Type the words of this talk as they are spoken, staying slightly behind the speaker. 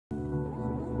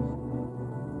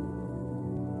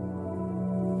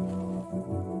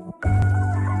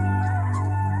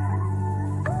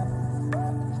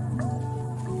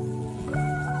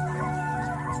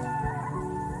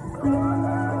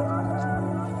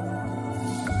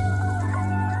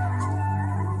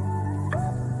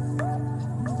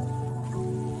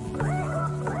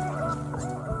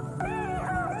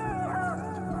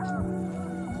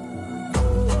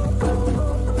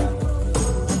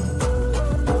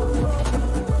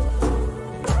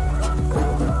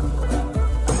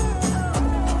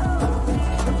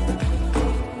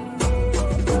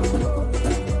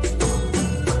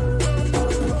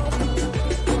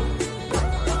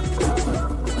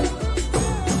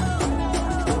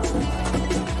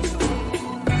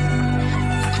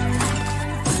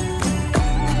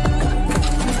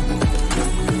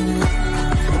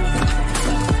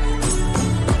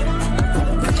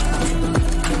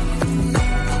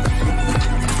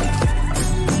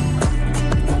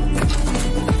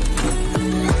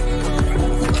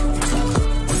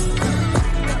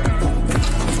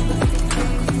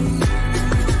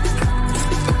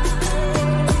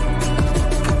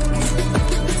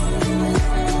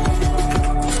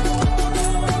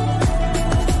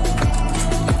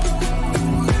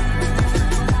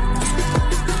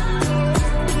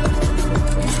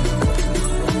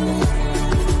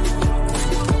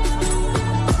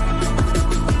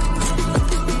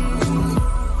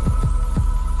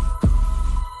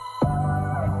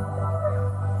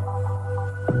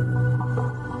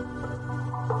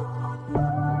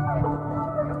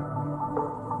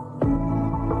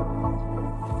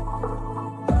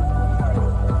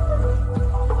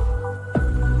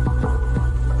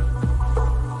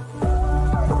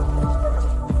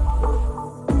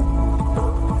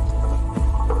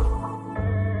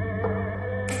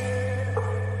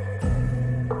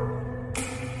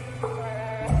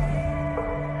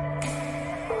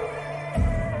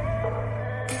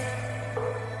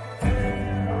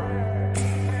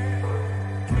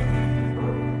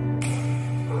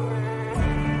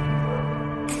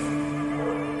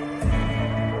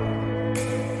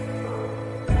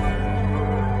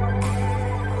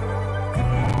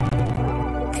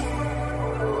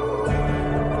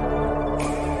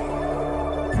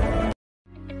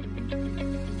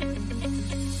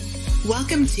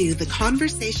to the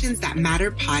Conversations That Matter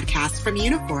podcast from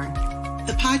Unifor,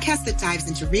 the podcast that dives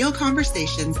into real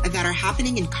conversations that are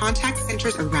happening in contact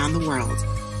centers around the world.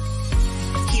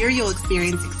 Here you'll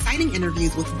experience exciting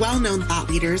interviews with well-known thought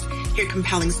leaders, hear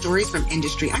compelling stories from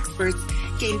industry experts,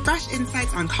 gain fresh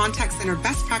insights on contact center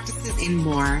best practices, and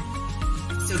more.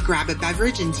 So grab a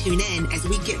beverage and tune in as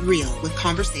we get real with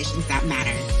conversations that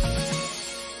matter.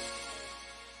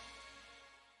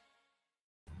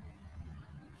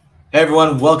 Hey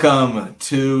everyone, welcome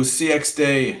to CX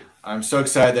Day. I'm so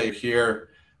excited that you're here.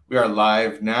 We are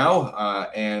live now,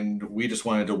 and we just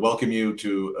wanted to welcome you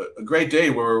to a great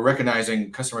day where we're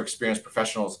recognizing customer experience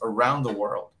professionals around the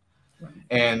world.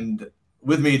 And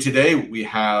with me today, we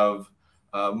have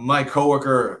my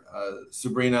coworker,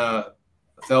 Sabrina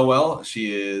Thelwell.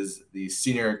 She is the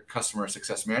Senior Customer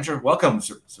Success Manager. Welcome,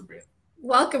 Sabrina.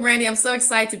 Welcome, Randy. I'm so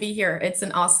excited to be here. It's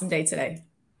an awesome day today.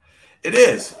 It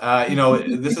is.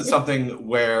 This is something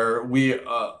where we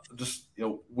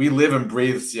we live and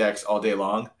breathe CX all day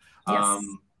long. Yes.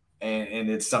 And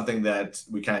it's something that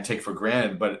we kind of take for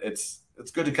granted, but it's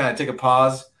good to kind of take a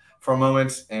pause for a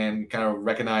moment and kind of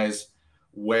recognize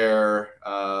where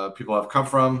people have come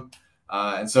from.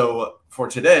 And so for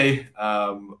today,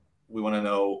 we want to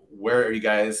know, where are you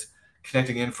guys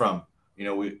connecting in from?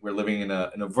 We're living in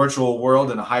a virtual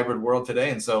world, in a hybrid world today.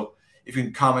 And so if you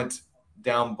can comment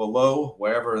down below,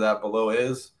 wherever that below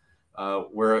is,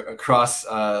 we're across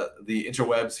the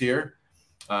interwebs here,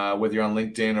 whether you're on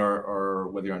LinkedIn or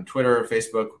whether you're on Twitter,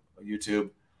 Facebook, YouTube,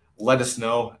 let us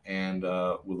know, and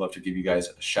we'd love to give you guys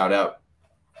a shout out.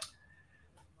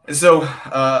 And so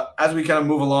as we kind of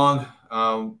move along,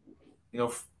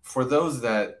 for those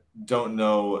that don't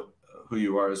know who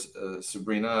you are,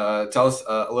 Sabrina, tell us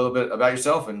a little bit about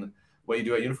yourself and what you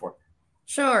do at Unifor.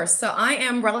 Sure. So I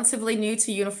am relatively new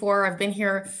to Unifor. I've been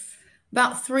here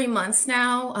about 3 months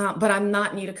now, but I'm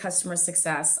not new to customer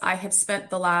success. I have spent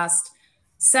the last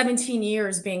 17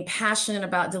 years being passionate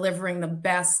about delivering the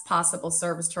best possible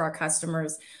service to our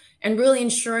customers and really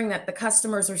ensuring that the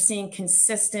customers are seeing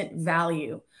consistent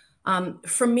value.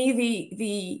 For me,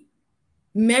 the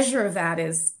measure of that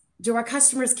is, do our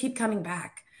customers keep coming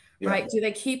back? Yeah. Right? Do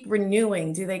they keep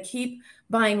renewing? Do they keep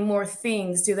buying more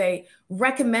things? Do they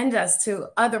recommend us to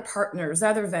other partners,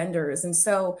 other vendors? And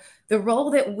so the role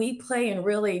that we play in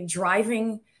really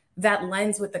driving that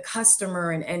lens with the customer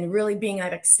and really being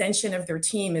that extension of their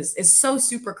team is so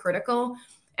super critical.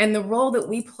 And the role that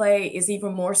we play is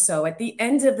even more so. At the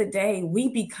end of the day, we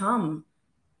become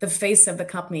the face of the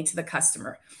company to the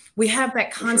customer. We have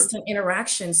that constant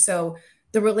interaction. So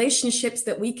the relationships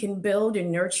that we can build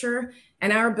and nurture,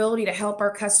 and our ability to help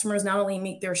our customers not only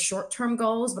meet their short-term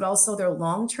goals, but also their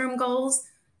long-term goals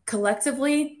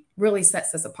collectively really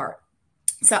sets us apart.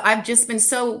 So I've just been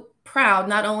so proud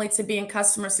not only to be in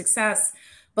customer success,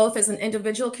 both as an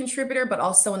individual contributor, but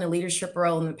also in a leadership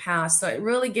role in the past. So it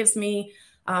really gives me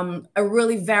a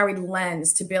really varied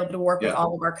lens to be able to work with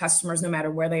all of our customers, no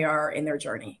matter where they are in their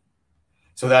journey.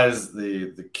 So that is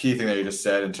the key thing that you just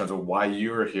said in terms of why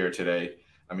you are here today.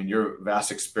 I mean, your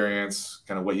vast experience,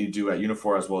 kind of what you do at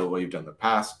Unifor as well as what you've done in the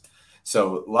past.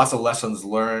 So lots of lessons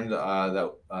learned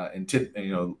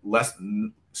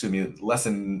lesson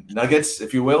nuggets,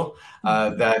 if you will,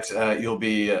 that you'll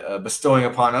be bestowing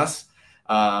upon us.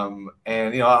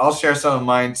 And I'll share some of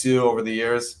mine too over the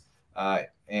years,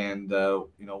 and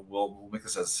we'll make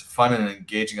this as fun and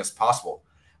engaging as possible.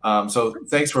 So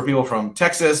thanks for people from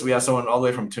Texas. We have someone all the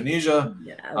way from Tunisia,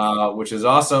 which is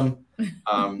awesome.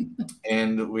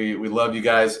 And we love you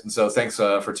guys. And so thanks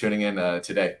for tuning in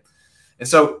today. And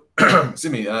so,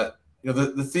 excuse me,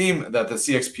 the theme that the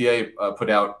CXPA put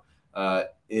out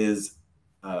is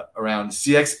around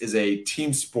CX is a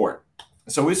team sport.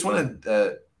 So we just want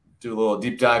to do a little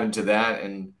deep dive into that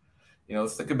and,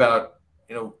 think about,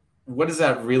 what does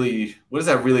that really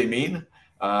mean?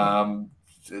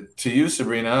 To you,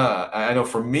 Sabrina, I know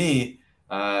for me,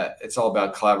 it's all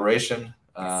about collaboration.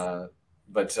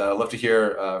 But I'd love to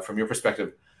hear from your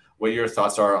perspective what your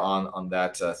thoughts are on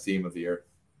that theme of the year.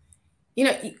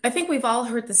 I think we've all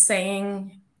heard the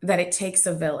saying that it takes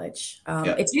a village.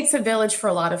 It takes a village for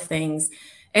a lot of things.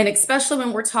 And especially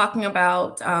when we're talking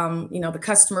about, the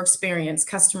customer experience,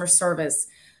 customer service,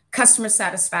 customer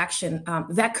satisfaction,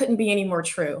 that couldn't be any more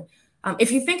true.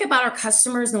 If you think about our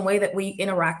customers and the way that we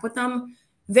interact with them,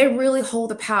 they really hold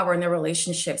the power in their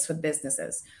relationships with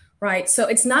businesses, right? So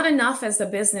it's not enough as a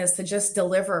business to just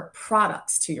deliver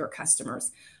products to your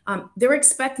customers. They're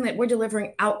expecting that we're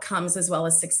delivering outcomes as well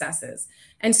as successes.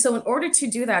 And so in order to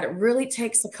do that, it really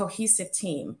takes a cohesive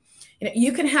team.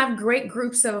 You can have great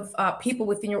groups of people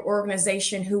within your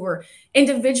organization who are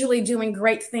individually doing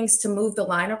great things to move the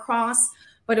line across.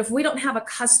 But if we don't have a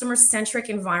customer-centric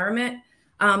environment,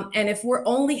 and if we're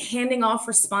only handing off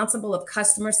responsible of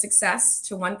customer success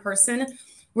to one person,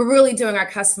 we're really doing our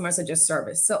customers a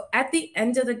disservice. So at the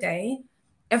end of the day,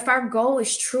 if our goal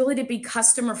is truly to be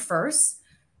customer first,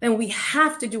 then we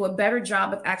have to do a better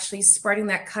job of actually spreading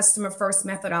that customer first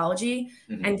methodology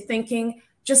and thinking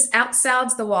just outside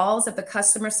the walls of the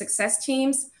customer success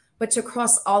teams, but to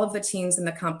cross all of the teams in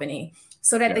the company.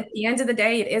 So that at the end of the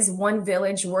day, it is one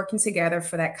village working together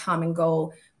for that common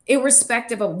goal,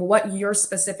 irrespective of what your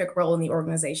specific role in the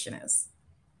organization is.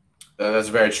 That's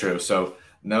very true. So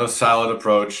no siloed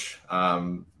approach.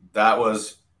 That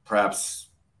was perhaps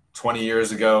 20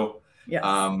 years ago. Yes.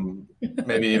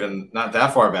 Maybe even not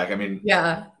that far back. I mean,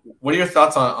 yeah. What are your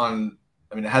thoughts on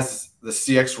I mean, has the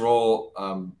CX role,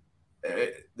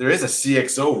 there is a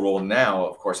CXO role now,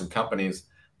 of course, in companies,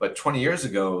 but 20 years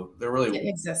ago, there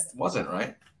really wasn't,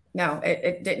 right? No,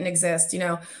 it didn't exist. You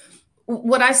know,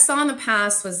 what I saw in the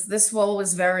past was this role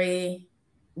was very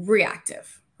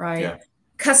reactive, right? Yeah.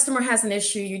 Customer has an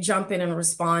issue, you jump in and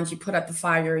respond, you put out the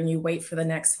fire and you wait for the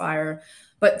next fire.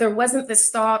 But there wasn't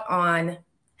this thought on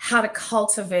how to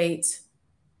cultivate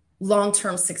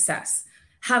long-term success,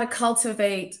 how to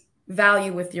cultivate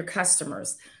value with your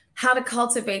customers, how to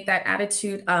cultivate that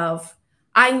attitude of,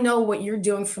 I know what you're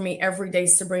doing for me every day,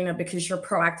 Sabrina, because you're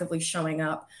proactively showing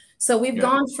up. So we've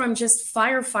gone from just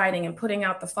firefighting and putting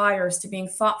out the fires to being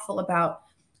thoughtful about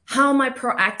how am I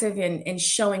proactive in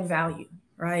showing value,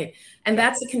 right? And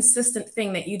that's a consistent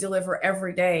thing that you deliver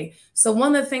every day. So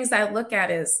one of the things that I look at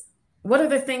is, what are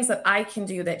the things that I can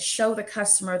do that show the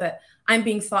customer that I'm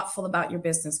being thoughtful about your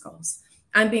business goals?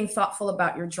 I'm being thoughtful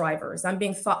about your drivers. I'm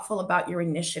being thoughtful about your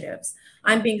initiatives.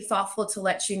 I'm being thoughtful to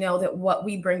let you know that what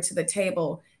we bring to the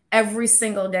table every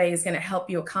single day is going to help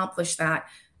you accomplish that.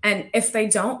 And if they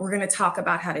don't, we're going to talk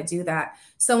about how to do that.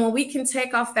 So when we can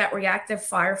take off that reactive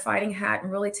firefighting hat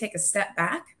and really take a step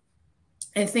back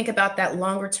and think about that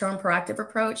longer term proactive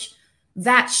approach,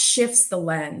 that shifts the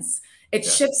lens. It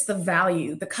shifts the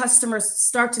value. The customers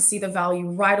start to see the value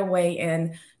right away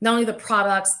in not only the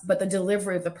products, but the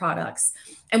delivery of the products.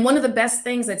 And one of the best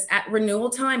things that's at renewal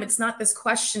time, it's not this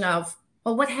question of,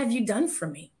 well, what have you done for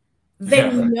me?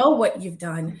 They know what you've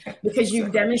done because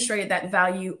you've demonstrated that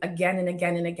value again and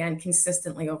again and again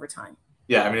consistently over time.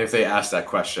 Yeah, I mean, if they ask that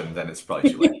question, then it's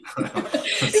probably too late.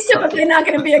 So they're not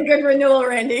going to be a good renewal,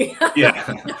 Randy. Yeah,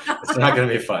 it's not going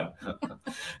to be fun.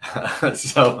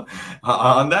 So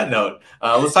on that note,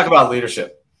 let's talk about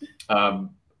leadership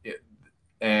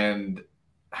and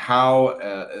how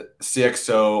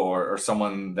CXO or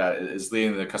someone that is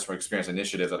leading the customer experience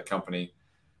initiatives at a company,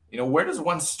 you know, where does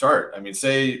one start? I mean,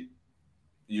 say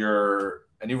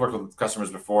you've worked with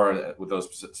customers before with those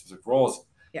specific roles.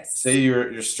 Yes. Say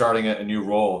you're starting a new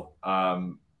role.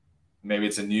 Maybe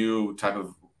it's a new type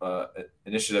of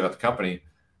initiative at the company.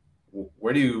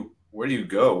 Where do you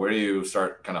go? Where do you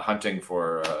start kind of hunting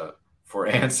for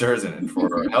answers and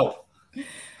for help?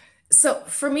 So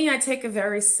for me, I take a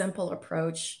very simple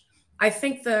approach. I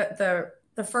think the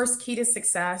first key to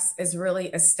success is really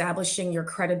establishing your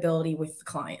credibility with the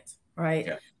client, right?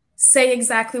 Yeah. Say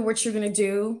exactly what you're going to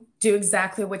do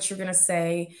exactly what you're going to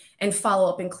say, and follow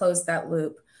up and close that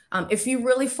loop. If you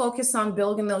really focus on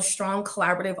building those strong,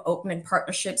 collaborative, opening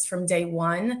partnerships from day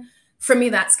one, for me,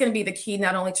 that's going to be the key,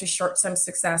 not only to short-term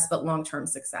success, but long-term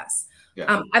success.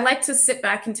 Yeah. I like to sit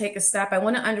back and take a step. I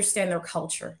want to understand their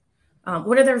culture.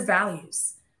 What are their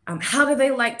values? How do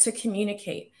they like to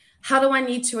communicate? How do I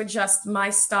need to adjust my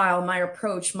style, my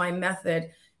approach, my method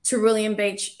to really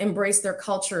embrace their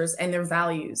cultures and their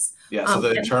values? Yeah, so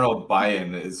the internal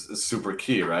buy-in is super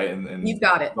key, right? And you've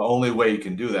got it. The only way you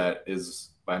can do that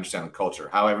is by understanding the culture,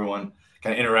 how everyone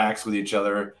kind of interacts with each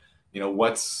other. You know,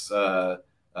 what's more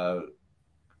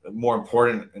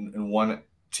important in one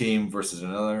team versus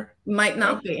another? Might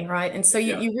not be, right? And so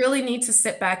you really need to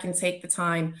sit back and take the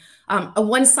time. A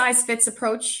one-size-fits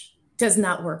approach does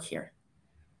not work here.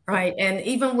 Right. And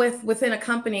even within a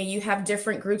company, you have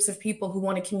different groups of people who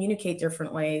want to communicate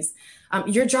different ways.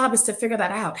 Your job is to figure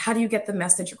that out. How do you get the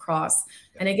message across?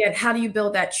 And again, how do you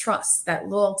build that trust, that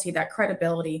loyalty, that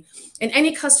credibility? In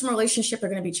any customer relationship, there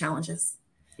are going to be challenges.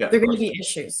 Yeah, there are going to be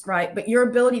issues, right? But your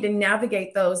ability to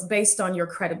navigate those based on your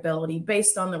credibility,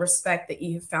 based on the respect that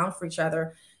you have found for each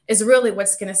other, is really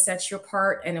what's going to set you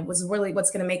apart. And it was really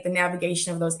what's going to make the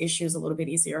navigation of those issues a little bit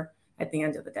easier at the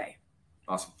end of the day.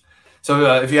 Awesome.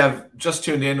 So if you have just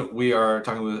tuned in, we are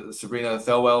talking with Sabrina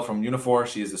Thelwell from Uniphore.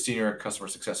 She is the Senior Customer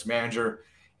Success Manager.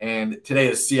 And today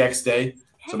is CX Day.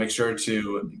 So make sure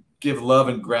to give love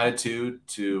and gratitude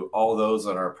to all those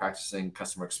that are practicing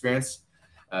customer experience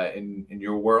in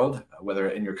your world,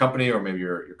 whether in your company or maybe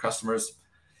your customers.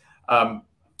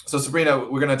 So Sabrina,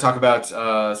 we're going to talk about,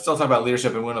 still talk about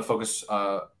leadership, and we're going to focus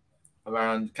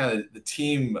around kind of the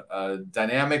team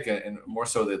dynamic and more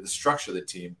so the structure of the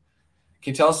team.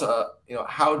 Can you tell us,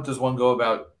 how does one go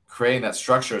about creating that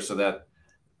structure so that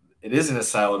it isn't a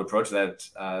siloed approach, that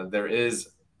there is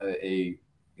a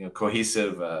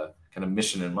cohesive kind of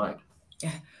mission in mind?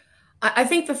 Yeah. I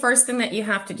think the first thing that you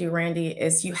have to do, Randy,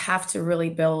 is you have to really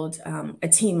build a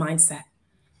team mindset.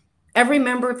 Every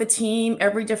member of the team,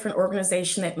 every different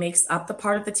organization that makes up the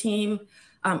part of the team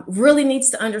really needs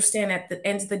to understand at the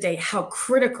end of the day how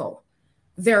critical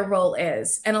their role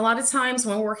is. And a lot of times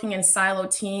when we're working in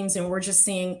siloed teams and we're just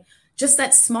seeing just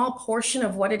that small portion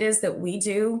of what it is that we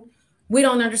do, we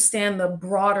don't understand the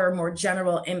broader, more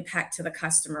general impact to the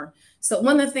customer. So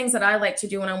one of the things that I like to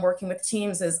do when I'm working with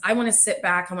teams is I want to sit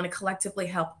back, I want to collectively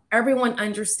help everyone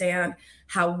understand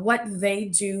how what they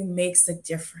do makes a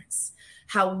difference,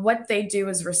 how what they do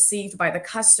is received by the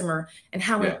customer, and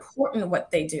how important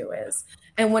what they do is.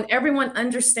 And when everyone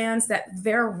understands that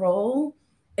their role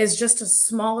is just a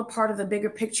smaller part of the bigger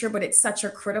picture, but it's such a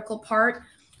critical part,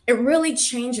 it really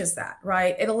changes that,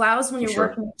 right? It allows when you're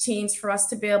working with teams for us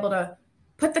to be able to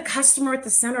put the customer at the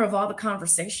center of all the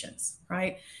conversations,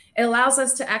 right? It allows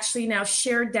us to actually now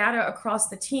share data across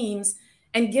the teams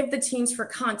and give the teams for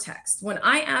context. When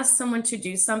I ask someone to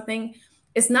do something,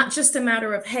 it's not just a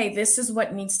matter of, hey, this is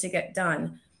what needs to get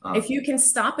done. If you can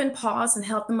stop and pause and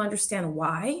help them understand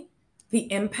why, the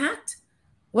impact,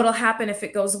 what'll happen if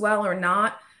it goes well or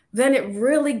not, then it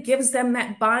really gives them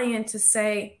that buy-in to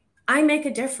say, I make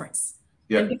a difference.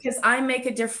 And because I make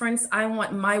a difference, I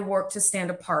want my work to stand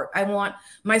apart. I want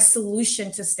my solution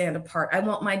to stand apart. I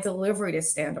want my delivery to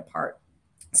stand apart.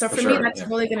 So for me, that's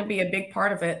really going to be a big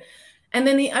part of it. And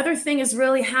then the other thing is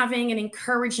really having and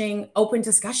encouraging open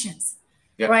discussions,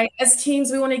 right? As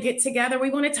teams, we want to get together. We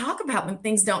want to talk about when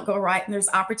things don't go right and there's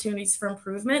opportunities for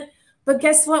improvement. But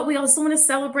guess what? We also want to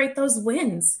celebrate those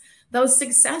wins, those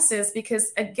successes,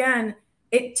 because again,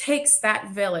 it takes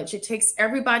that village. It takes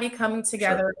everybody coming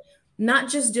together, not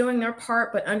just doing their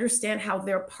part, but understand how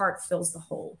their part fills the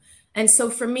whole. And so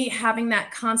for me, having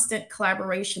that constant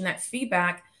collaboration, that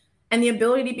feedback, and the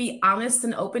ability to be honest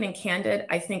and open and candid,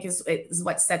 I think is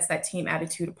what sets that team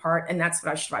attitude apart. And that's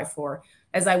what I strive for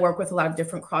as I work with a lot of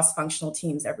different cross-functional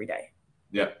teams every day.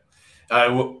 Yeah.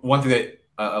 One thing that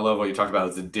I love what you talked about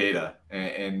is the data.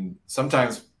 And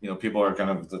sometimes, people are kind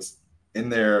of just in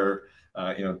their,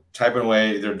 typing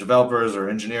away, they're developers or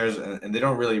engineers, and they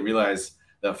don't really realize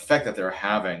the effect that they're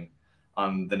having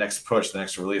on the next push, the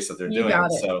next release that they're doing.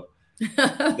 So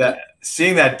that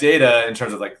seeing that data in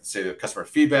terms of, like, say, the customer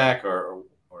feedback or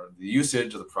the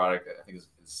usage of the product, I think is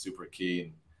super key,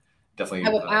 and definitely.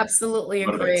 I would absolutely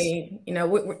agree.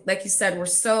 Like you said, we're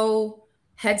so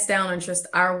heads down on just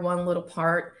our one little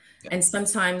part. And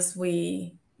sometimes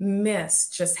we miss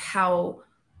just how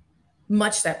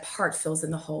much that part fills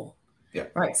in the whole.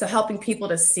 Right. So helping people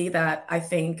to see that, I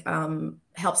think,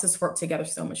 helps us work together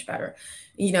so much better,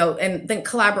 and then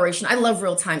collaboration. I love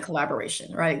real-time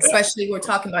collaboration, right? Especially we're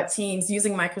talking about Teams.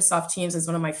 Using Microsoft Teams is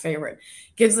one of my favorite.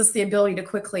 Gives us the ability to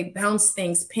quickly bounce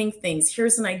things, ping things.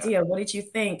 Here's an idea. What did you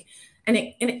think? And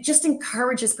it just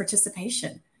encourages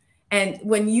participation. And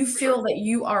when you feel that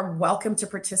you are welcome to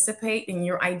participate and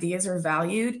your ideas are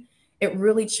valued, it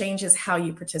really changes how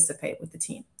you participate with the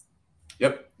team.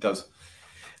 Yep, it does.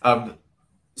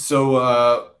 So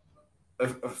a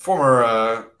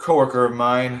former coworker of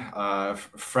mine,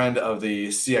 friend of the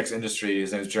CX industry,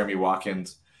 his name is Jeremy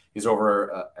Watkins. He's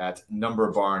over at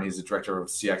Number Barn. He's the director of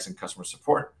CX and customer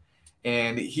support.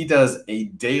 And he does a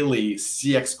daily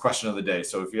CX question of the day.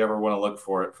 So if you ever want to look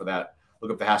for that,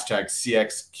 look up the hashtag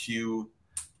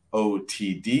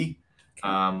CXQOTD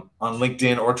on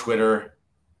LinkedIn or Twitter.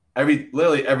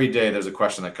 Literally every day there's a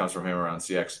question that comes from him around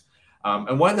CX.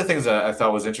 And one of the things that I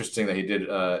thought was interesting that he did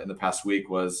in the past week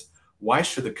was, why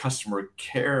should the customer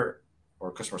care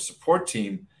or customer support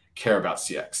team care about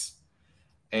CX?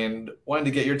 And wanted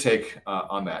to get your take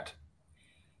on that.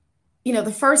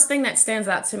 The first thing that stands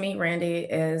out to me, Randy,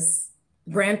 is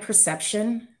brand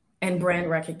perception and brand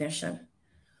recognition.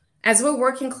 As we're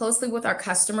working closely with our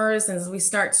customers and as we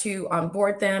start to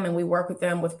onboard them and we work with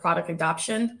them with product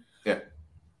adoption,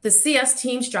 the CS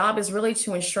team's job is really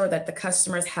to ensure that the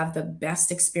customers have the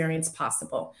best experience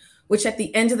possible, which at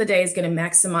the end of the day is going to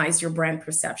maximize your brand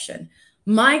perception.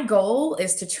 My goal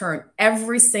is to turn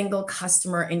every single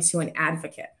customer into an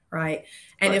advocate, right?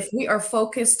 And if we are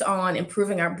focused on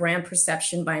improving our brand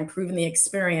perception by improving the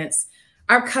experience,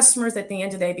 our customers at the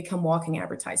end of the day become walking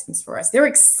advertisements for us. They're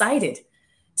excited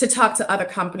to talk to other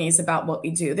companies about what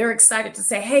we do. They're excited to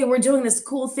say, hey, we're doing this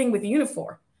cool thing with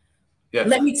Unifor. Yes.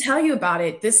 Let me tell you about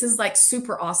it. This is like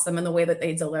super awesome in the way that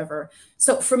they deliver.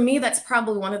 So for me, that's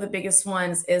probably one of the biggest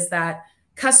ones, is that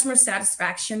customer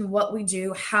satisfaction, what we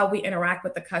do, how we interact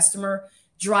with the customer,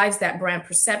 drives that brand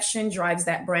perception, drives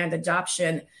that brand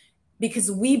adoption,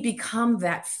 because we become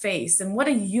that face. And what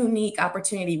a unique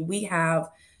opportunity we have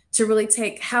to really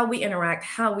take how we interact,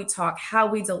 how we talk, how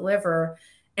we deliver,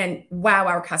 and wow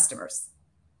our customers.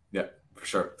 Yeah, for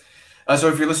sure. So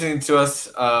if you're listening to us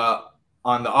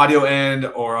on the audio end,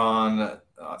 or on on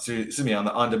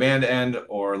the on-demand end,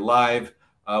 or live,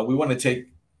 we want to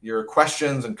take your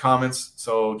questions and comments.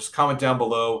 So just comment down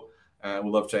below. We'd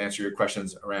love to answer your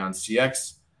questions around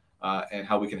CX and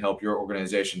how we can help your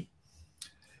organization.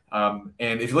 And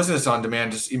if you listen to this on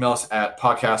demand, just email us at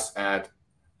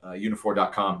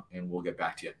podcast@uniphore.com and we'll get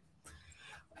back to you.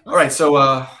 All right. So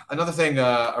another thing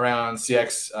around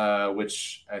CX,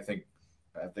 which I think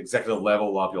at the executive level, a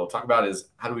lot of people talk about, is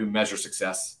how do we measure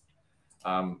success?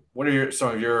 What are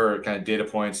some of your kind of data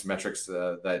points, metrics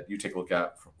that you take a look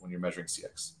at when you're measuring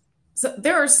CX? So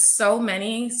there are so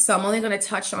many, so I'm only going to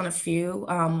touch on a few.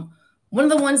 One of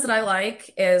the ones that I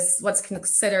like is what's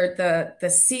considered the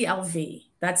CLV.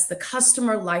 That's the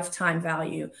customer lifetime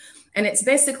value. And it's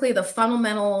basically the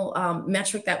fundamental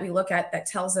metric that we look at that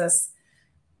tells us,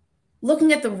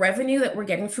 looking at the revenue that we're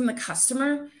getting from the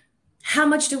customer, how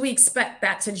much do we expect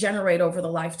that to generate over the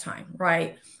lifetime,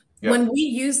 right? Yep. When we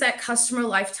use that customer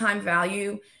lifetime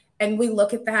value and we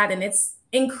look at that and it's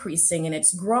increasing and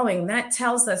it's growing, that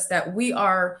tells us that we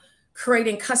are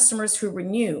creating customers who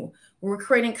renew. We're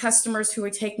creating customers who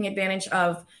are taking advantage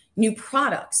of new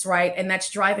products, right? And that's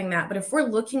driving that. But if we're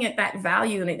looking at that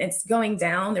value and it's going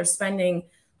down, they're spending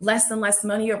less and less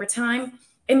money over time,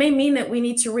 it may mean that we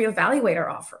need to reevaluate our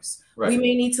offers. Right. We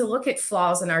may need to look at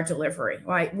flaws in our delivery,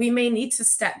 right? We may need to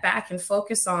step back and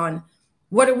focus on,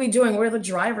 what are we doing? What are the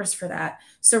drivers for that?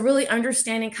 So really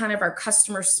understanding kind of our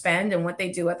customer spend and what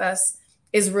they do with us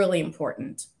is really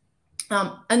important.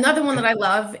 Another one that I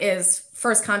love is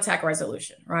first contact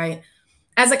resolution, right?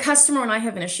 As a customer, when I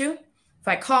have an issue, if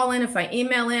I call in, if I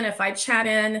email in, if I chat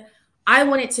in, I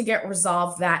want it to get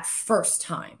resolved that first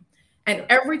time. And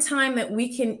every time that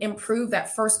we can improve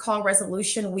that first call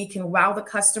resolution, we can wow the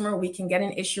customer, we can get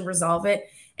an issue, resolve it,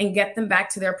 and get them back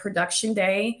to their production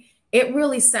day. It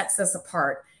really sets us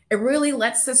apart. It really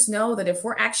lets us know that if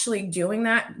we're actually doing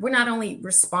that, we're not only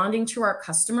responding to our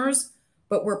customers,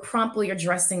 but we're promptly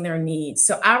addressing their needs.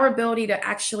 So our ability to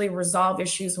actually resolve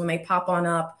issues when they pop on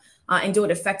up and do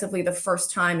it effectively the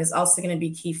first time is also going to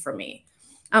be key for me.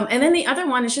 And then the other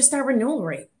one is just our renewal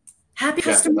rate. Happy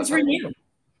customers renew.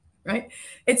 Right?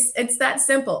 It's that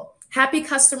simple. Happy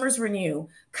customers renew.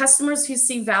 Customers who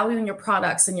see value in your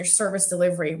products and your service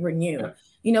delivery renew. Yeah.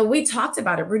 You know, we talked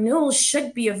about it. Renewal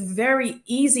should be a very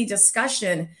easy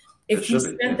discussion if you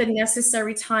spend the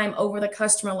necessary time over the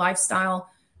customer lifestyle,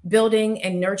 building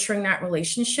and nurturing that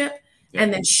relationship,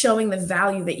 and then showing the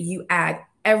value that you add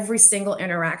every single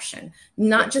interaction,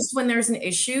 not just when there's an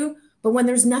issue, but when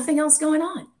there's nothing else going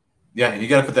on. Yeah, you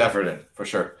got to put the effort in for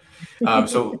sure.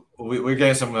 So we're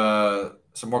getting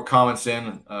some more comments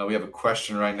in. We have a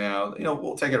question right now. You know,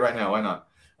 we'll take it right now. Why not?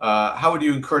 How would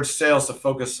you encourage sales to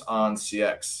focus on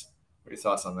CX? What are your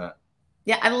thoughts on that?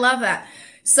 Yeah, I love that.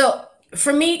 So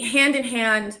for me, hand in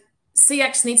hand,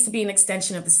 CX needs to be an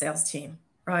extension of the sales team,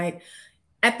 right?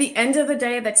 At the end of the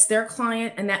day, that's their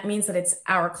client, and that means that it's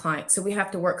our client. So we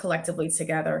have to work collectively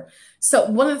together. So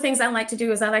one of the things I like to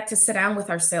do is I like to sit down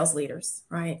with our sales leaders,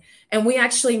 right? And we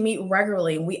actually meet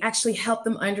regularly. We actually help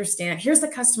them understand, here's the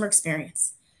customer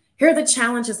experience. Here are the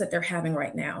challenges that they're having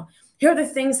right now. Here are the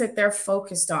things that they're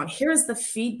focused on. Here's the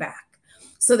feedback,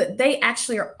 so that they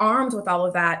actually are armed with all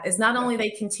of that, as not only they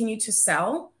continue to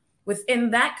sell within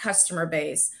that customer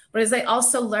base, but as they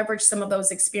also leverage some of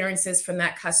those experiences from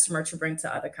that customer to bring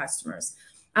to other customers.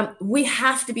 We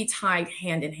have to be tied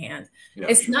hand in hand. Yeah,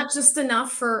 it's not just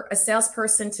enough for a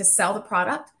salesperson to sell the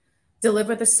product,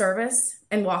 deliver the service,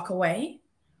 and walk away,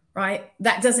 right?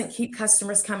 That doesn't keep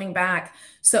customers coming back.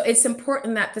 So it's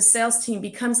important that the sales team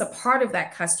becomes a part of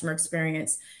that customer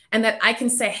experience, and that I can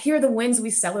say, here are the wins we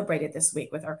celebrated this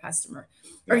week with our customer.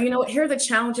 Or, you know, here are the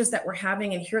challenges that we're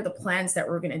having, and here are the plans that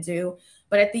we're going to do.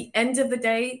 But at the end of the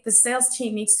day, the sales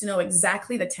team needs to know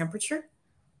exactly the temperature,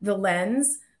 the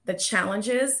lens, the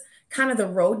challenges, kind of the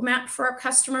roadmap for our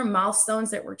customer,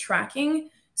 milestones that we're tracking,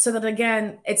 so that,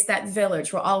 again, it's that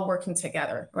village. We're all working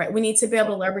together, right? We need to be able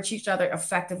to leverage each other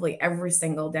effectively every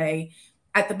single day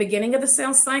at the beginning of the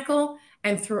sales cycle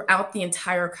and throughout the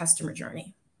entire customer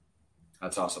journey.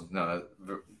 That's awesome. No,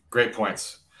 great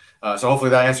points. So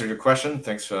hopefully that answered your question.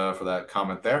 Thanks for that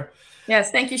comment there.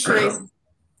 Yes, thank you, Cherise.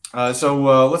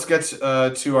 So let's get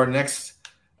to our next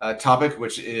topic,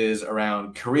 which is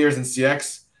around careers in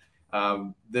CX.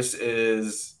 This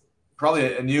is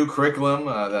probably a new curriculum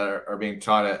that are being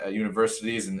taught at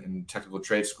universities and technical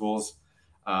trade schools.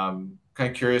 Kind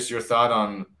of curious your thought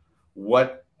on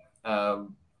what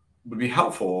would be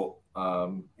helpful,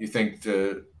 you think,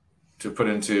 to put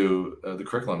into the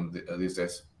curriculum these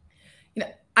days.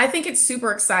 I think it's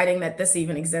super exciting that this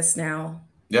even exists now.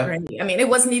 Yeah. Right? I mean, it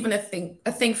wasn't even a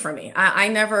thing for me. I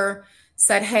never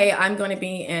said, hey, I'm going to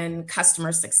be in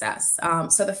customer success.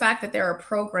 So the fact that there are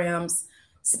programs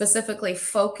specifically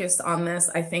focused on this,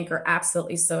 I think are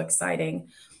absolutely so exciting.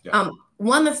 Yeah.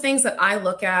 One of the things that I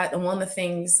look at and one of the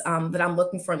things that I'm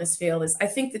looking for in this field is I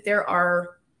think that there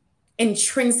are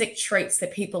intrinsic traits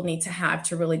that people need to have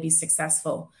to really be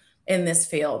successful in this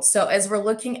field. So as we're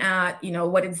looking at,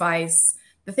 what advice,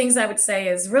 the things I would say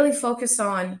is really focus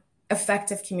on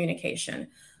effective communication,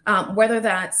 whether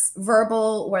that's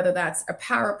verbal, whether that's a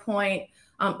PowerPoint,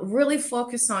 really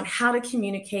focus on how to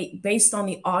communicate based on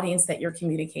the audience that you're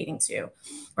communicating to,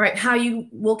 right? How you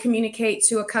will communicate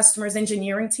to a customer's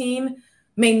engineering team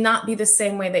may not be the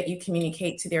same way that you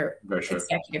communicate to their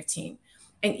executive team.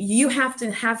 And you have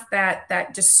to have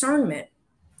that discernment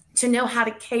to know how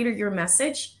to cater your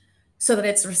message so that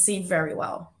it's received very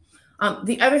well.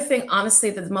 The other thing, honestly,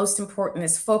 that's most important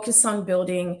is focus on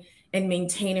building and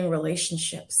maintaining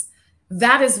relationships.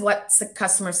 That is what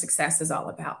customer success is all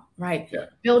about, right? Yeah.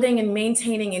 Building and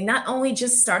maintaining, and not only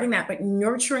just starting that, but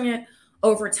nurturing it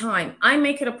over time. I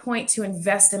make it a point to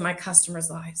invest in my customers'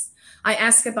 lives. I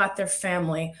ask about their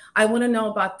family. I want to know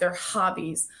about their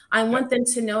hobbies. I want them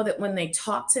to know that when they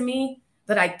talk to me,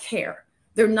 that I care.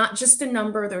 They're not just a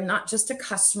number. They're not just a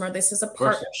customer. This is a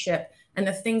partnership, and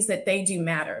the things that they do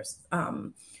matters.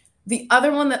 The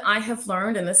other one that I have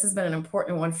learned, and this has been an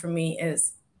important one for me,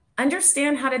 is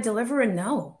understand how to deliver a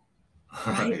no.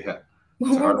 Right? Yeah.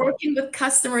 When we're working with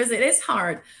customers, it is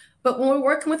hard. But when we're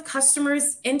working with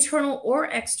customers, internal or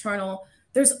external,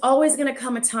 there's always going to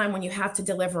come a time when you have to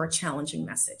deliver a challenging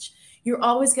message. You're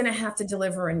always going to have to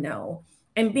deliver a no.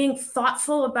 And being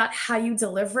thoughtful about how you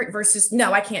deliver it versus,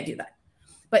 no, I can't do that.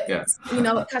 But,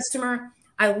 a customer,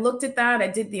 I looked at that, I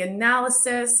did the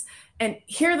analysis, and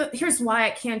here's why I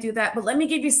can't do that. But let me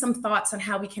give you some thoughts on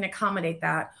how we can accommodate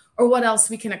that or what else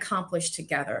we can accomplish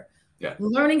together. Yeah.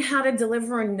 Learning how to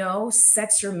deliver a no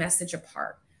sets your message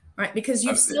apart, right? Because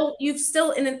you've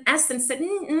still in an essence said,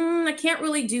 I can't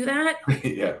really do that.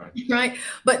 Yeah. Right.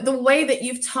 But the way that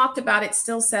you've talked about it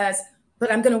still says,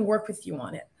 but I'm going to work with you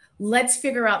on it. Let's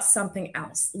figure out something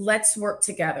else. Let's work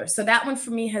together. So that one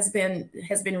for me has been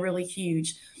really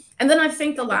huge. And then I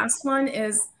think the last one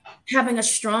is having a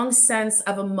strong sense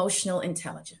of emotional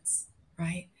intelligence,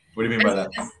 right? What do you mean by that?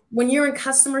 When you're in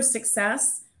customer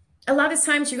success, a lot of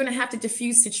times you're going to have to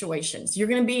diffuse situations. You're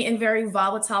going to be in very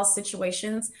volatile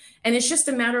situations. And it's just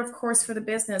a matter of course for the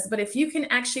business. But if you can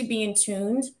actually be in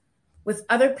tune with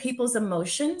other people's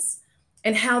emotions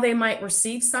and how they might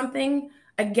receive something,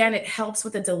 again, it helps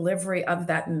with the delivery of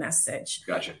that message.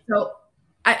 Gotcha. So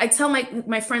I tell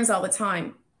my friends all the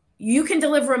time, you can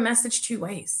deliver a message two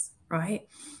ways, right?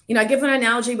 I give an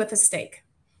analogy with a steak.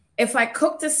 If I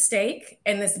cooked a steak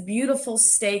and this beautiful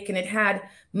steak and it had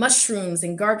mushrooms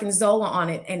and gorgonzola on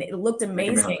it and it looked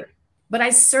amazing, but I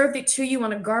served it to you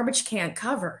on a garbage can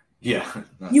cover. Yeah.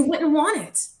 You wouldn't want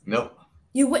it. Nope.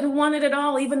 You wouldn't want it at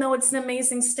all, even though it's an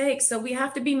amazing steak. So we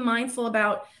have to be mindful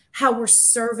about how we're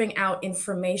serving out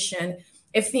information.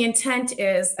 If the intent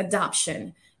is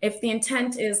adoption, if the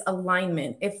intent is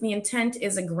alignment, if the intent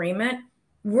is agreement,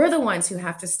 we're the ones who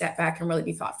have to step back and really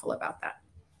be thoughtful about that.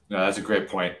 No, that's a great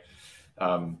point.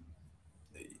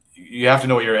 You have to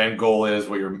know what your end goal is,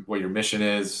 what your mission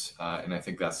is, and I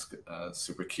think that's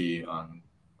super key on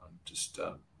just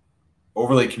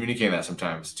overly communicating that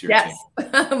sometimes to your team.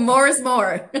 Yes, more is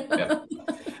more. Yeah.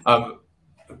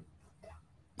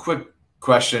 Quick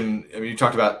question. I mean, you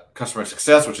talked about customer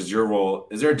success, which is your role.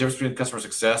 Is there a difference between customer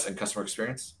success and customer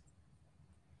experience?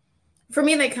 For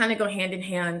me, they kind of go hand in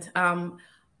hand.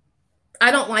 I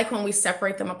don't like when we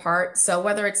separate them apart. So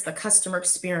whether it's the customer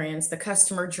experience, the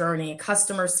customer journey,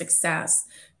 customer success,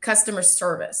 customer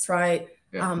service, right?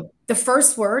 Yeah. The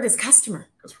first word is customer,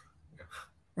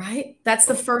 right? That's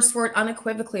the first word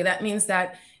unequivocally. That means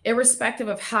that irrespective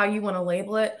of how you want to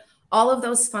label it, all of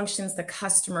those functions, the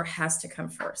customer has to come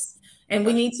first. And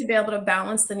we need to be able to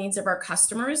balance the needs of our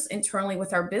customers internally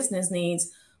with our business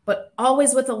needs, but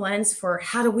always with a lens for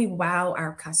how do we wow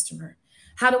our customer?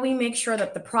 How do we make sure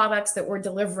that the products that we're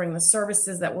delivering, the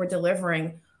services that we're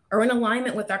delivering are in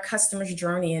alignment with our customer's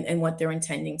journey and what they're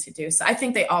intending to do? So I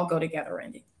think they all go together,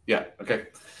 Randy. Yeah. Okay.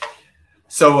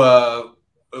 So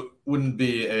wouldn't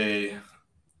be a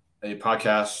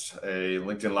podcast, a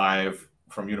LinkedIn Live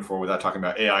from Unifor without talking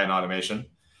about AI and automation.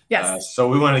 Yes. So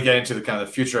we want to get into the kind of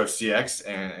the future of CX,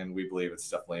 and we believe it's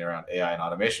definitely around AI and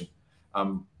automation.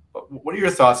 But what are your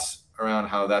thoughts around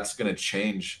how that's going to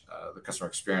change the customer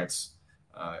experience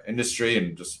industry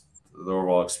and just the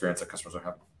overall experience that customers are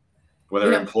having,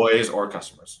 whether employees or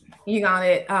customers? You got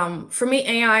it. For me,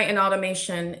 AI and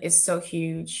automation is so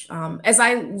huge. As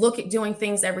I look at doing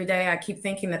things every day, I keep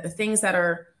thinking that the things that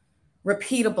are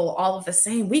repeatable, all of the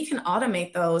same, we can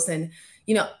automate those. And,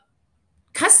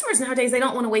 customers nowadays, they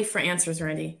don't want to wait for answers,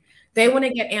 Randy. They want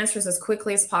to get answers as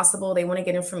quickly as possible. They want to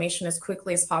get information as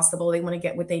quickly as possible. They want to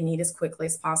get what they need as quickly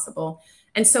as possible.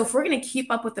 And so if we're going to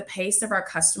keep up with the pace of our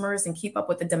customers and keep up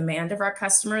with the demand of our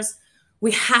customers,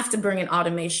 we have to bring in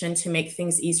automation to make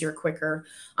things easier, quicker.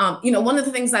 One of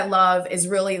the things I love is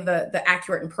really the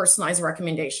accurate and personalized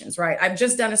recommendations, right? I've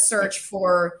just done a search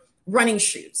for running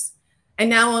shoes. And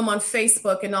now I'm on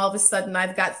Facebook, and all of a sudden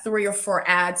I've got 3 or 4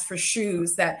 ads for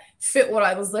shoes that fit what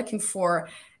I was looking for.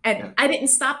 And I didn't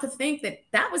stop to think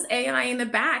that was AI in the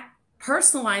back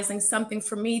personalizing something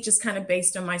for me, just kind of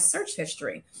based on my search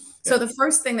history. So the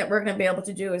first thing that we're going to be able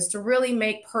to do is to really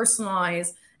make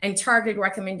personalized and targeted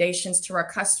recommendations to our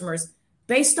customers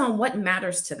based on what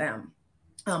matters to them.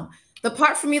 The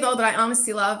part for me, though, that I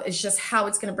honestly love is just how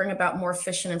it's going to bring about more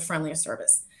efficient and friendlier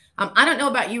service. I don't know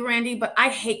about you, Randy, but I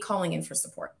hate calling in for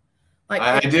support. Like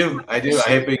I do. I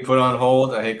hate being put on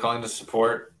hold. I hate calling to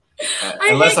support.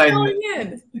 Unless I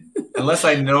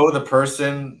know the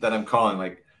person that I'm calling,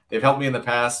 like they've helped me in the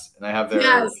past, and I have their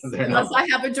unless I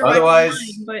have a direct line,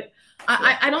 but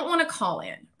I don't want to call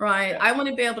in, right? I want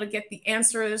to be able to get the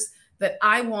answers that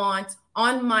I want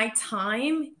on my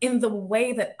time in the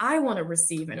way that I want to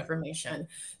receive information.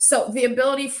 So the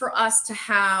ability for us to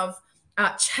have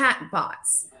chat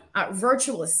bots,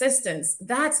 virtual assistants,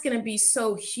 that's going to be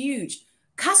so huge.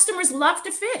 Customers love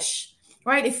to fish,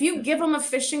 right? If you give them a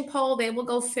fishing pole, they will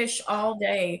go fish all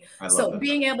day. So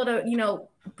being able to,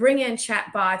 bring in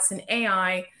chat bots and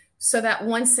AI so that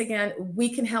once again, we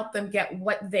can help them get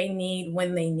what they need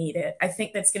when they need it. I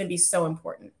think that's going to be so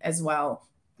important as well.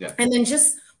 Yeah. And then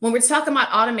just when we're talking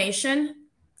about automation,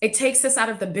 it takes us out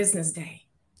of the business day,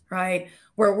 right?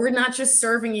 Where we're not just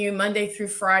serving you Monday through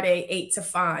Friday, 8 to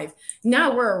 5.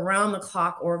 Now we're a round the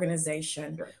clock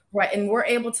organization, right? And we're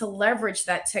able to leverage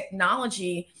that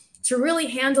technology to really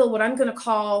handle what I'm going to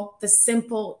call the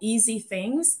simple, easy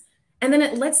things. And then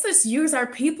it lets us use our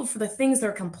people for the things that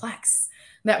are complex,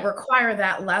 that require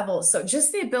that level. So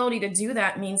just the ability to do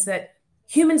that means that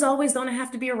humans always don't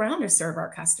have to be around to serve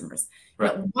our customers.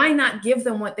 Right. Why not give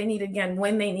them what they need again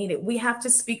when they need it? We have to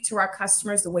speak to our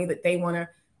customers the way that they want to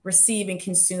receive and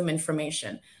consume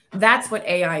information. That's what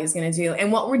AI is going to do.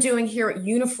 And what we're doing here at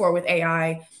Unifor with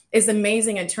AI is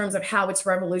amazing in terms of how it's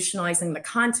revolutionizing the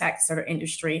contact center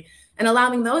industry and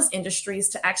allowing those industries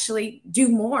to actually do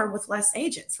more with less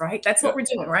agents, right? That's what we're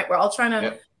doing, right? We're all trying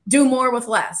to do more with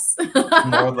less.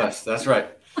 More with less. That's right.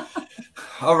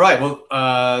 All right. Well,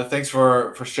 thanks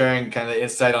for sharing kind of the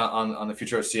insight on the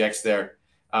future of CX there.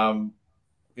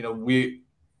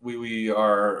 We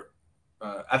are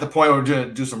at the point where we're going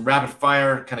to do some rapid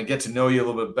fire, kind of get to know you a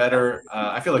little bit better.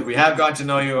 I feel like we have gotten to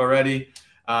know you already.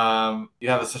 You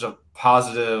have such a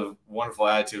positive, wonderful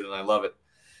attitude, and I love it.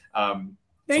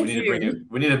 Thank you.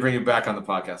 We need to bring you back on the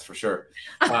podcast for sure.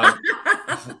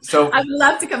 So I'd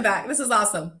love to come back. This is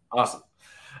awesome. Awesome.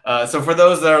 So for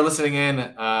those that are listening in,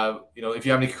 if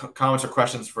you have any comments or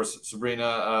questions for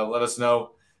Sabrina, let us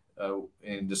know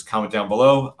and just comment down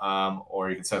below, or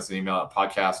you can send us an email at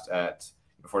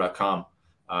podcast@unifor.com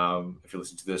if you're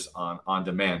listening to this on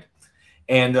demand.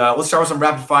 And let's start with some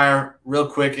rapid fire, real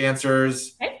quick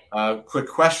answers, quick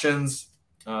questions.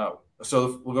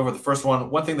 So we'll go over the first one.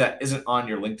 One thing that isn't on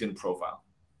your LinkedIn profile.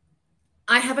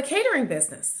 I have a catering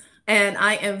business, and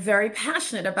I am very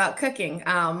passionate about cooking.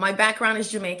 My background is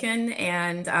Jamaican,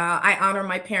 and I honor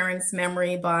my parents'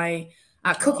 memory by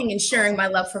cooking and sharing my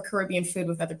love for Caribbean food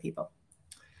with other people.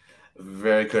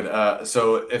 Very good.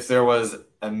 So if there was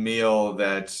a meal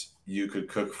that you could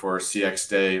cook for CX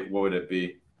Day, what would it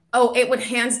be? Oh, it would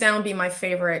hands down be my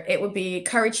favorite. It would be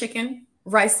curry chicken,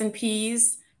 rice and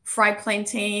peas, fried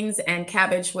plantains, and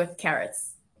cabbage with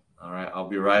carrots. All right. I'll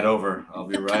be right over.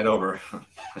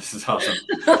 This is awesome.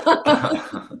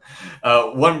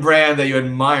 One brand that you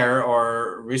admire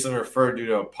or recently referred due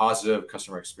to a positive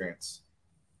customer experience.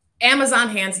 Amazon,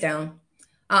 hands down.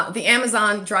 The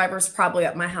Amazon driver's probably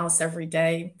at my house every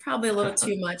day, probably a little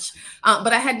too much.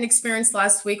 But I had an experience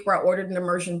last week where I ordered an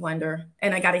immersion blender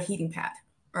and I got a heating pad.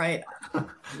 right?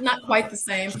 Not quite the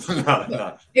same.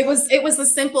 No. It was the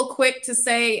simple, quick to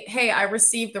say, hey, I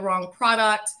received the wrong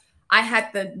product. I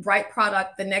had the right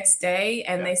product the next day,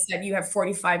 and they said you have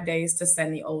 45 days to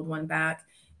send the old one back.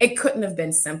 It couldn't have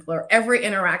been simpler. Every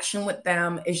interaction with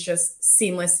them is just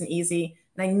seamless and easy,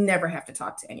 and I never have to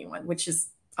talk to anyone, which is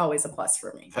always a plus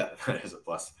for me. That is a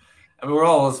plus. I mean, we're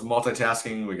all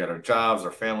multitasking. We got our jobs,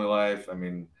 our family life. I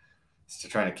mean, to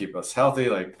trying to keep us healthy,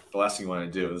 like the last thing you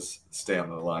want to do is stay on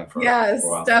the line for a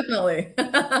while. Definitely.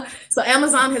 So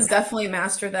Amazon has definitely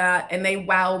mastered that, and they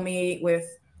wow me with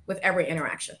every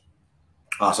interaction.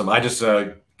 Awesome. I just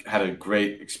had a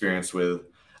great experience with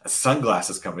a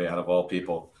sunglasses company out of all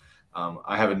people.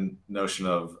 I have a notion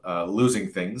of losing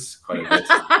things quite a bit.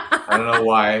 I don't know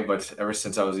why, but ever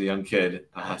since I was a young kid,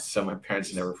 so my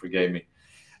parents never forgave me.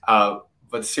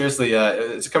 But seriously,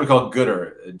 it's a company called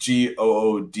Goodr,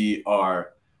 Goodr.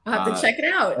 I'll have to check it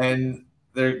out. And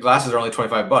their glasses are only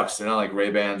 $25. They're not like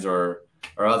Ray-Bans or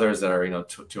others that are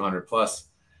 200 plus.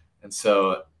 And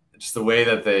so just the way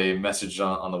that they messaged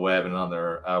on the web and on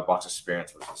their box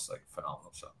experience was just like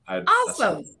phenomenal. So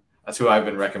awesome. That's who I've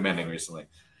been recommending recently.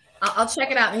 I'll check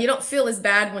it out, and you don't feel as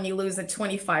bad when you lose a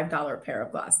 $25 pair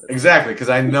of glasses. Exactly, because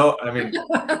I know I'm going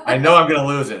to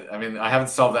lose it. I mean, I haven't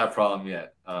solved that problem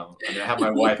yet. I have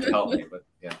my wife to help me, but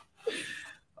yeah.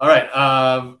 All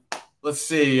right, let's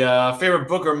see. Favorite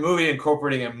book or movie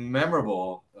incorporating a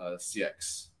memorable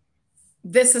CX?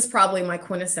 This is probably my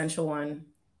quintessential one,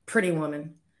 Pretty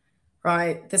Woman.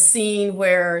 Right. The scene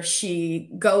where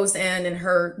she goes in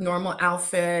her normal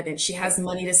outfit and she has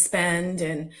money to spend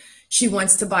and she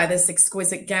wants to buy this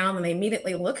exquisite gown, and they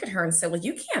immediately look at her and say, well,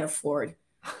 you can't afford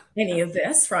any of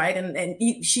this. Right.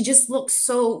 And she just looks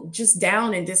so just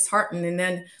down and disheartened. And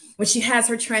then when she has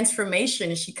her transformation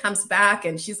and she comes back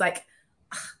and she's like,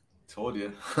 told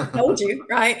you. Told you.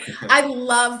 Right. I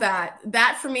love that.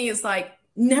 That for me is like,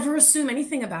 never assume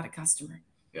anything about a customer.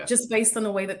 Yeah. Just based on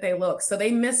the way that they look. So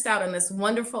they missed out on this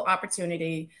wonderful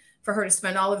opportunity for her to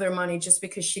spend all of their money just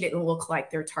because she didn't look like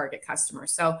their target customer.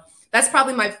 So that's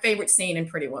probably my favorite scene in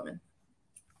Pretty Woman.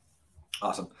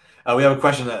 Awesome. We have a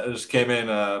question that just came in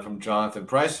from Jonathan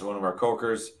Price, one of our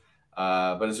coworkers,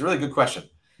 but it's a really good question.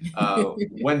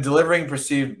 When delivering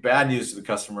perceived bad news to the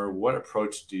customer, what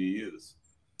approach do you use?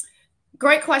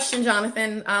 Great question,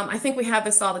 Jonathan. I think we have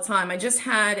this all the time. I just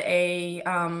had a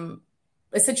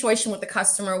situation with the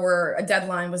customer where a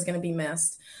deadline was going to be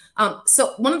missed.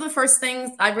 So one of the first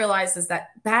things I realized is that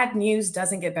bad news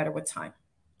doesn't get better with time,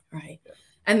 right? Yeah.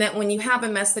 And that when you have a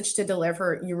message to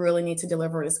deliver, you really need to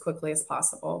deliver it as quickly as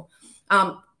possible.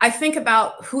 I think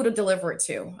about who to deliver it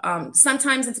to.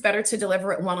 Sometimes it's better to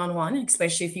deliver it one-on-one,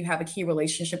 especially if you have a key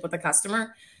relationship with the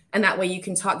customer. And that way you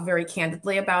can talk very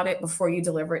candidly about it before you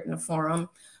deliver it in a forum.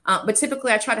 But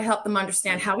typically I try to help them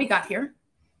understand how we got here,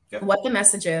 what the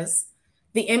message is,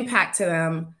 the impact to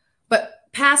them. But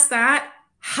past that,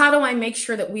 how do I make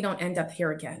sure that we don't end up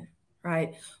here again,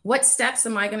 right? What steps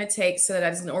am I going to take so that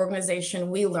as an organization,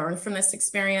 we learn from this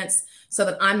experience so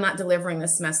that I'm not delivering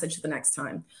this message the next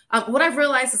time? What I've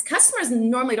realized is customers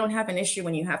normally don't have an issue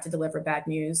when you have to deliver bad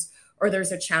news or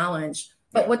there's a challenge.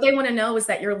 But what they want to know is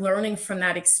that you're learning from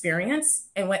that experience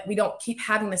and we don't keep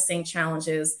having the same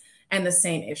challenges and the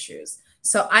same issues.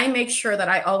 So I make sure that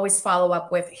I always follow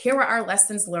up with, here are our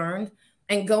lessons learned.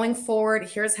 And going forward,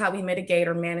 here's how we mitigate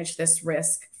or manage this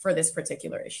risk for this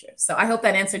particular issue. So I hope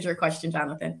that answered your question,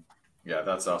 Jonathan. Yeah,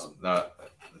 that's awesome.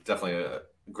 Definitely a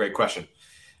great question.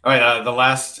 All right, the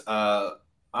last. All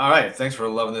right, thanks for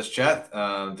loving this chat.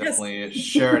 Definitely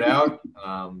share it out.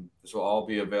 This will all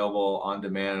be available on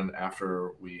demand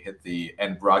after we hit the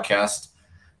end broadcast.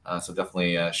 So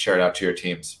definitely share it out to your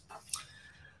teams.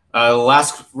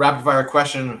 Last rapid fire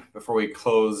question before we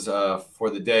close for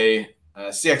the day.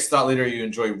 CX thought leader you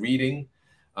enjoy reading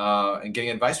and getting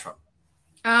advice from?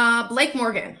 Blake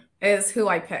Morgan is who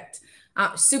I picked.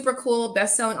 Super cool,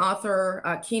 best-selling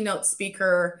author, keynote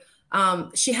speaker.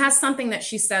 She has something that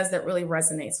she says that really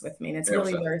resonates with me, and it's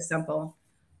really very simple.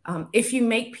 If you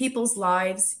make people's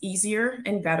lives easier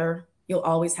and better, you'll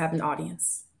always have an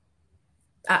audience.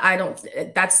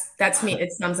 That's me.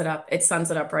 It sums it up. It sums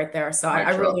it up right there. So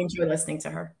I really enjoy listening to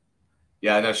her.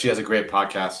 Yeah, I know she has a great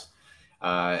podcast.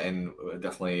 And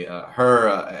definitely her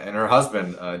and her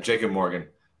husband, Jacob Morgan,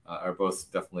 are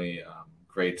both definitely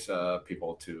great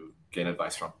people to gain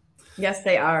advice from. Yes,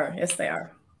 they are. Yes, they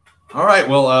are. All right.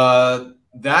 Well,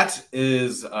 that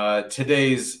is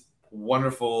today's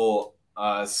wonderful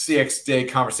CX Day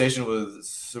conversation with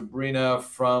Sabrina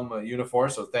from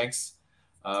Unifor. So thanks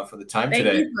for the time today.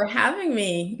 Thank you for having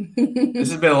me. This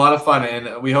has been a lot of fun.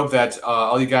 And we hope that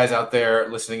all you guys out there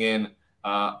listening in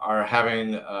are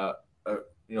having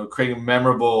creating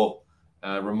memorable,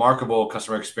 remarkable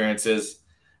customer experiences,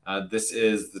 this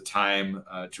is the time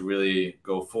to really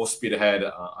go full speed ahead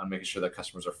on making sure that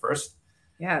customers are first.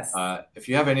 Yes. If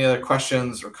you have any other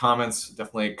questions or comments,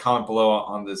 definitely comment below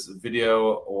on this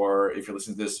video, or if you're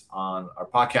listening to this on our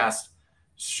podcast,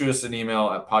 shoot us an email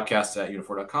at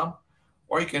podcast@unifor.com,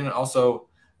 or you can also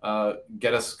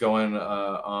get us going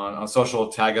on social.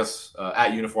 Tag us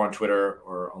at Unifor on Twitter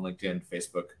or on LinkedIn,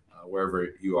 Facebook, wherever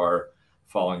you are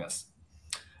following us.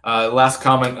 Last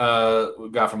comment we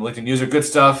got from a LinkedIn user. Good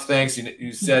stuff. Thanks.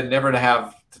 You said never to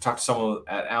have to talk to someone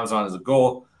at Amazon is a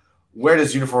goal. Where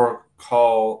does Unifor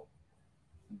call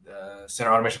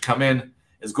center automation come in?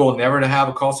 Is goal never to have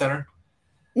a call center?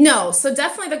 No. So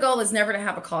definitely the goal is never to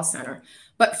have a call center.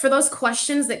 But for those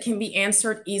questions that can be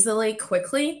answered easily,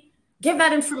 quickly, give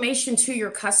that information to your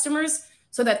customers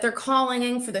so that they're calling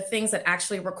in for the things that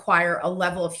actually require a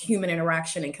level of human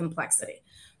interaction and complexity.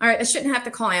 All right, I shouldn't have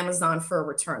to call Amazon for a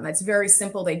return. That's very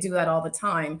simple. They do that all the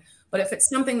time. But if it's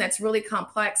something that's really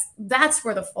complex, that's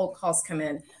where the phone calls come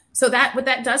in. So what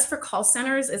that does for call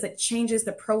centers is it changes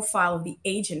the profile of the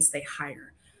agents they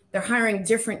hire. They're hiring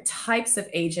different types of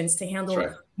agents to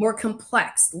handle more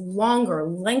complex, longer,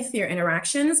 lengthier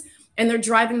interactions. And they're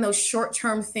driving those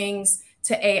short-term things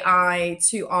to AI,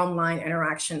 to online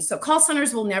interactions. So call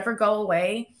centers will never go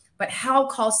away, but how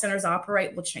call centers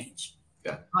operate will change.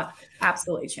 Yeah,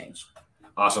 absolutely change.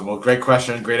 Awesome. Well, great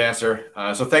question. Great answer.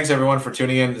 So thanks everyone for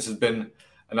tuning in. This has been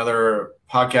another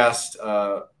podcast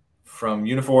from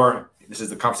Unifor. This is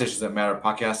the Conversations That Matter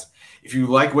podcast. If you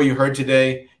like what you heard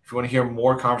today, if you want to hear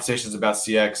more conversations about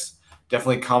CX,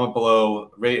 definitely comment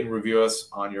below, rate and review us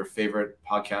on your favorite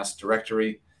podcast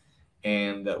directory.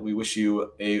 And we wish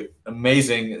you an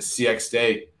amazing CX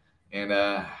day, and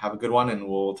have a good one, and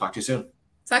we'll talk to you soon.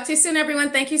 Talk to you soon, everyone.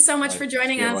 Thank you so much for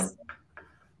joining us.